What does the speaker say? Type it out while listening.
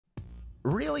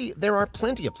Really, there are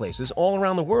plenty of places all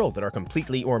around the world that are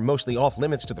completely or mostly off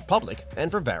limits to the public,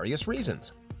 and for various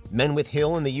reasons. Menwith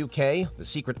Hill in the UK, the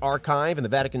Secret Archive in the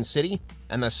Vatican City,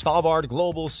 and the Svalbard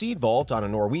Global Seed Vault on a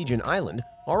Norwegian island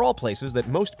are all places that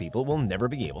most people will never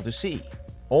be able to see.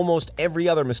 Almost every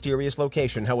other mysterious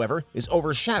location, however, is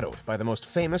overshadowed by the most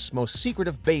famous, most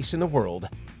secretive base in the world,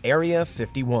 Area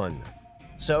 51.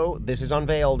 So, this is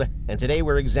Unveiled, and today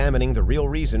we're examining the real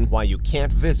reason why you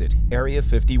can't visit Area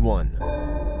 51.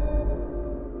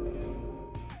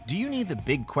 Do you need the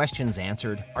big questions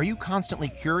answered? Are you constantly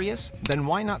curious? Then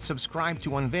why not subscribe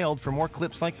to Unveiled for more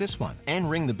clips like this one, and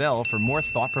ring the bell for more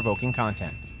thought-provoking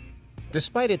content.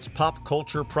 Despite its pop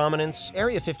culture prominence,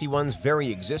 Area 51's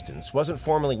very existence wasn't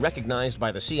formally recognized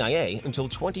by the CIA until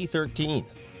 2013.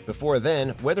 Before then,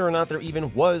 whether or not there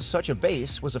even was such a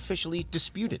base was officially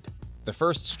disputed. The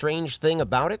first strange thing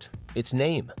about it? Its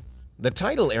name. The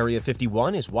title Area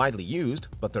 51 is widely used,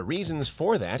 but the reasons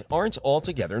for that aren't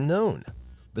altogether known.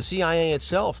 The CIA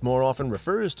itself more often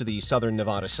refers to the southern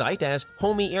Nevada site as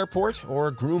Homey Airport or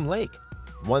Groom Lake.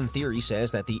 One theory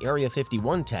says that the Area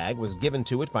 51 tag was given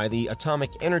to it by the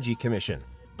Atomic Energy Commission,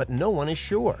 but no one is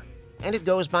sure. And it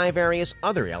goes by various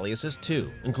other aliases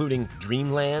too, including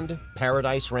Dreamland,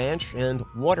 Paradise Ranch, and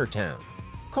Watertown.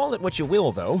 Call it what you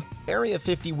will, though, Area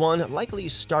 51 likely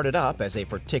started up as a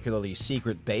particularly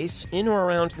secret base in or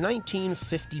around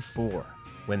 1954,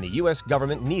 when the US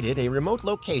government needed a remote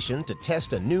location to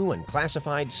test a new and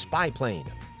classified spy plane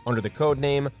under the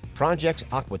codename Project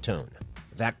Aquatone.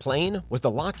 That plane was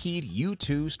the Lockheed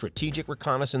U-2 Strategic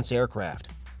Reconnaissance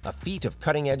Aircraft, a feat of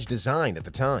cutting-edge design at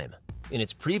the time. In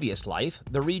its previous life,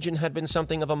 the region had been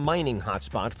something of a mining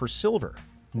hotspot for silver,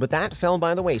 but that fell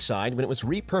by the wayside when it was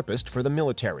repurposed for the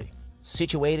military.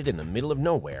 Situated in the middle of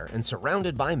nowhere and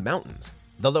surrounded by mountains,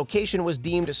 the location was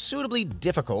deemed suitably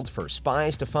difficult for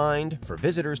spies to find, for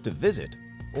visitors to visit,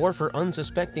 or for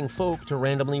unsuspecting folk to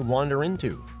randomly wander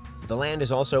into. The land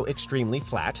is also extremely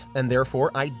flat and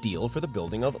therefore ideal for the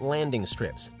building of landing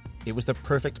strips. It was the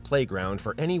perfect playground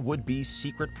for any would-be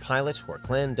secret pilot or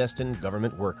clandestine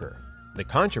government worker. The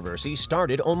controversy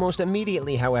started almost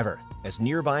immediately, however, as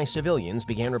nearby civilians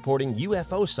began reporting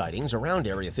UFO sightings around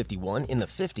Area 51 in the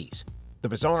 50s. The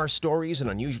bizarre stories and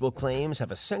unusual claims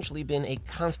have essentially been a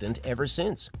constant ever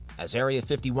since, as Area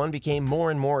 51 became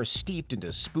more and more steeped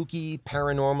into spooky,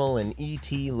 paranormal, and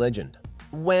ET legend.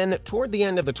 When, toward the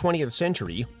end of the 20th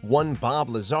century, one Bob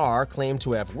Lazar claimed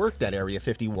to have worked at Area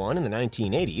 51 in the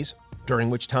 1980s, during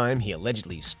which time he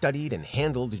allegedly studied and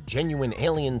handled genuine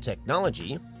alien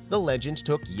technology, the legend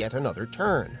took yet another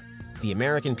turn. The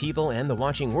American people and the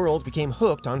watching world became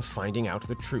hooked on finding out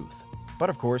the truth. But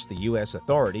of course, the US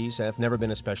authorities have never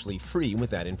been especially free with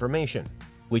that information,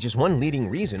 which is one leading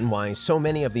reason why so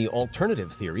many of the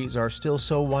alternative theories are still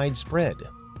so widespread.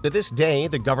 To this day,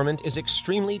 the government is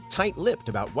extremely tight-lipped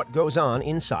about what goes on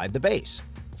inside the base.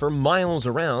 For miles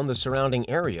around, the surrounding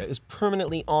area is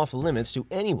permanently off-limits to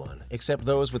anyone except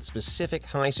those with specific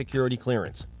high-security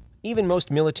clearance. Even most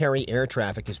military air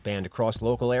traffic is banned across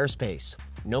local airspace.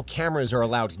 No cameras are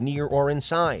allowed near or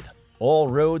inside. All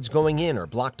roads going in are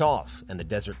blocked off, and the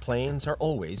desert plains are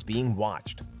always being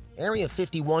watched. Area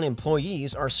 51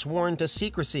 employees are sworn to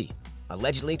secrecy,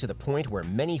 allegedly to the point where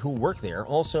many who work there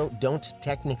also don't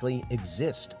technically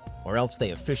exist, or else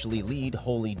they officially lead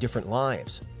wholly different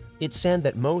lives. It's said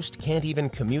that most can't even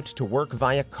commute to work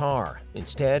via car,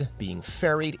 instead being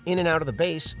ferried in and out of the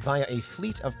base via a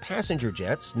fleet of passenger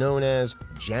jets known as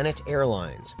Janet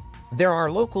Airlines. There are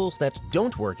locals that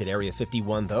don't work at Area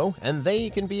 51, though, and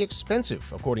they can be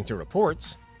expensive, according to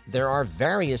reports. There are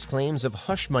various claims of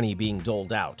hush money being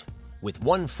doled out, with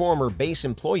one former base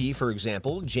employee, for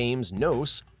example, James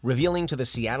Nose, revealing to the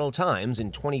Seattle Times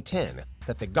in 2010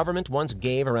 that the government once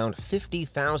gave around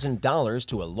 $50,000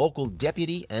 to a local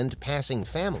deputy and passing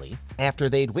family after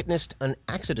they'd witnessed an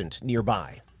accident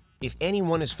nearby. If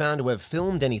anyone is found to have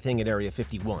filmed anything at Area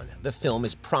 51, the film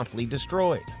is promptly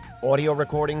destroyed. Audio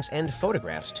recordings and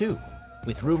photographs, too,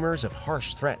 with rumors of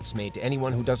harsh threats made to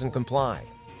anyone who doesn't comply.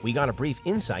 We got a brief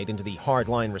insight into the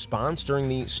hardline response during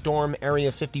the Storm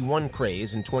Area 51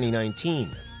 craze in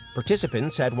 2019.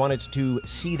 Participants had wanted to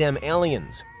see them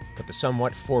aliens, but the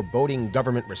somewhat foreboding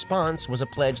government response was a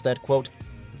pledge that, quote,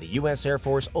 "The U.S. Air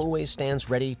Force always stands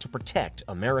ready to protect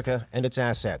America and its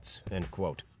assets," end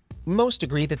quote. Most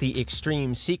agree that the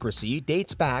extreme secrecy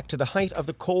dates back to the height of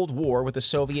the Cold War with the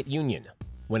Soviet Union,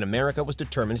 when America was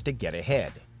determined to get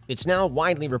ahead. It's now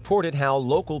widely reported how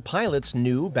local pilots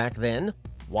knew back then,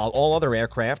 while all other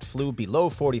aircraft flew below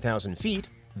 40,000 feet,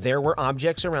 there were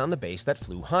objects around the base that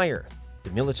flew higher.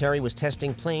 The military was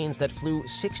testing planes that flew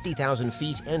 60,000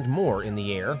 feet and more in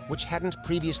the air, which hadn't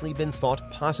previously been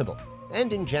thought possible.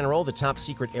 And in general, the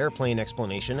top-secret airplane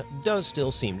explanation does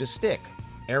still seem to stick.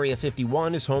 Area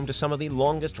 51 is home to some of the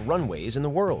longest runways in the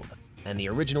world, and the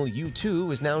original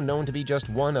U-2 is now known to be just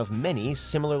one of many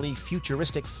similarly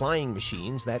futuristic flying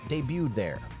machines that debuted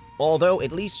there. Although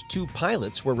at least 2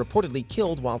 pilots were reportedly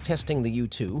killed while testing the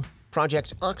U-2,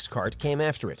 Project Oxcart came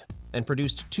after it and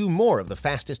produced 2 more of the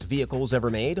fastest vehicles ever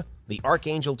made, the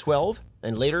Archangel 12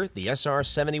 and later the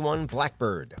SR-71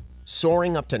 Blackbird.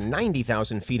 Soaring up to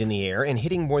 90,000 feet in the air and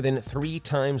hitting more than 3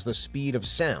 times the speed of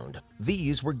sound,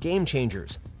 these were game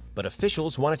changers. But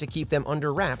officials wanted to keep them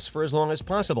under wraps for as long as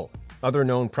possible. Other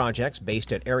known projects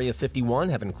based at Area 51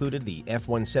 have included the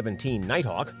F-117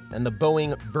 Nighthawk and the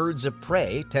Boeing Birds of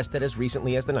Prey tested as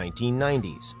recently as the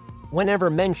 1990s. Whenever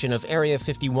mention of Area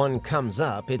 51 comes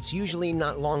up, it's usually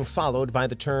not long followed by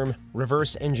the term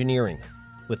reverse engineering,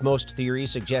 with most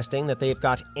theories suggesting that they've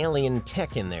got alien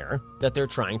tech in there that they're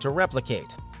trying to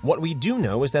replicate. What we do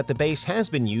know is that the base has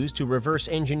been used to reverse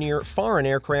engineer foreign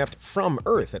aircraft from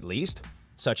Earth, at least,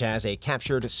 such as a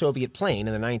captured Soviet plane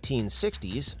in the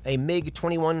 1960s, a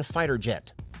MiG-21 fighter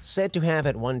jet, said to have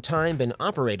at one time been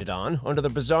operated on under the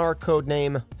bizarre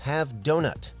codename Have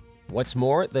Donut. What's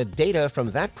more, the data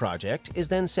from that project is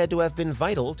then said to have been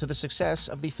vital to the success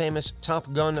of the famous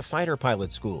Top Gun fighter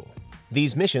pilot school.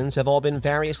 These missions have all been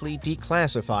variously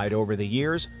declassified over the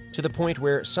years, to the point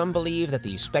where some believe that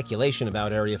the speculation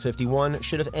about Area 51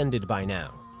 should have ended by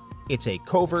now. It's a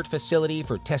covert facility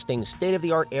for testing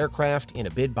state-of-the-art aircraft in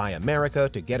a bid by America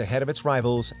to get ahead of its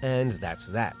rivals, and that's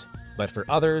that. But for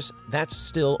others, that's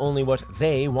still only what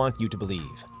they want you to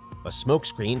believe. A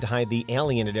smokescreen to hide the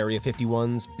alien at Area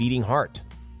 51's beating heart.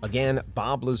 Again,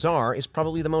 Bob Lazar is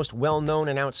probably the most well-known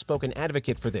and outspoken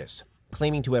advocate for this,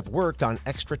 claiming to have worked on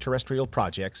extraterrestrial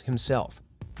projects himself.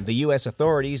 The U.S.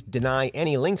 authorities deny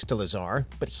any links to Lazar,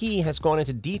 but he has gone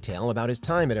into detail about his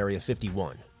time at Area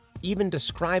 51, even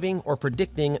describing or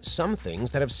predicting some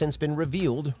things that have since been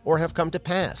revealed or have come to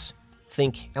pass.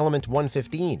 Think Element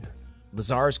 115.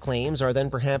 Lazar's claims are then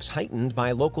perhaps heightened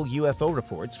by local UFO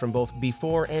reports from both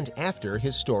before and after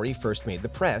his story first made the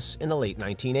press in the late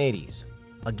 1980s.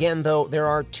 Again, though, there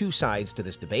are 2 sides to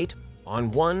this debate.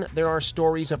 On one, there are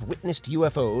stories of witnessed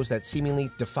UFOs that seemingly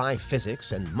defy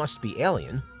physics and must be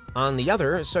alien. On the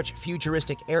other, such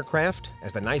futuristic aircraft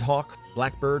as the Nighthawk,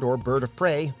 Blackbird, or Bird of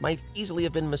Prey might easily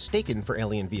have been mistaken for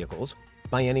alien vehicles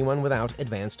by anyone without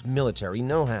advanced military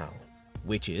know-how,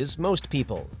 which is most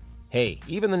people. Hey,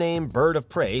 even the name Bird of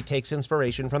Prey takes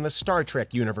inspiration from the Star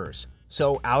Trek universe,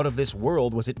 so out of this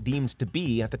world was it deemed to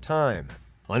be at the time.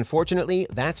 Unfortunately,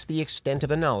 that's the extent of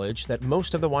the knowledge that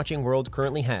most of the watching world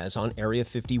currently has on Area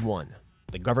 51.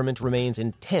 The government remains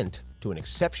intent to an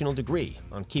exceptional degree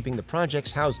on keeping the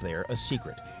projects housed there a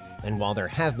secret. And while there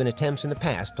have been attempts in the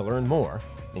past to learn more,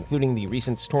 including the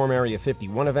recent Storm Area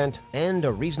 51 event and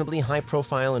a reasonably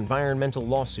high-profile environmental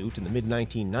lawsuit in the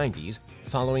mid-1990s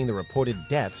following the reported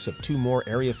deaths of 2 more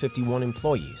Area 51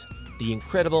 employees, the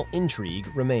incredible intrigue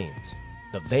remains.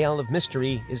 The veil of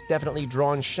mystery is definitely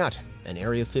drawn shut, and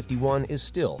Area 51 is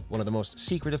still one of the most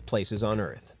secretive places on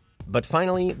Earth. But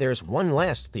finally, there's one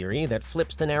last theory that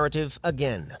flips the narrative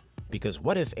again. Because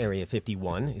what if Area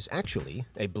 51 is actually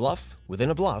a bluff within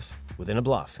a bluff within a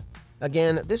bluff?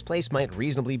 Again, this place might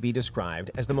reasonably be described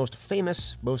as the most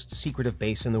famous, most secretive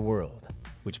base in the world.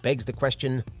 Which begs the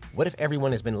question, what if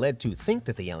everyone has been led to think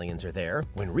that the aliens are there,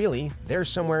 when really, they're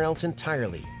somewhere else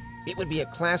entirely? It would be a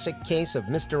classic case of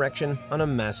misdirection on a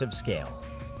massive scale.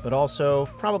 But also,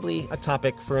 probably a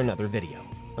topic for another video.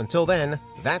 Until then,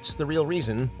 that's the real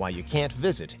reason why you can't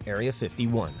visit Area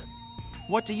 51.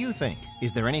 What do you think?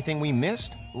 Is there anything we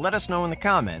missed? Let us know in the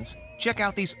comments. Check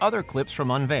out these other clips from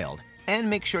Unveiled, and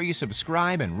make sure you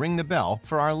subscribe and ring the bell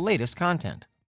for our latest content.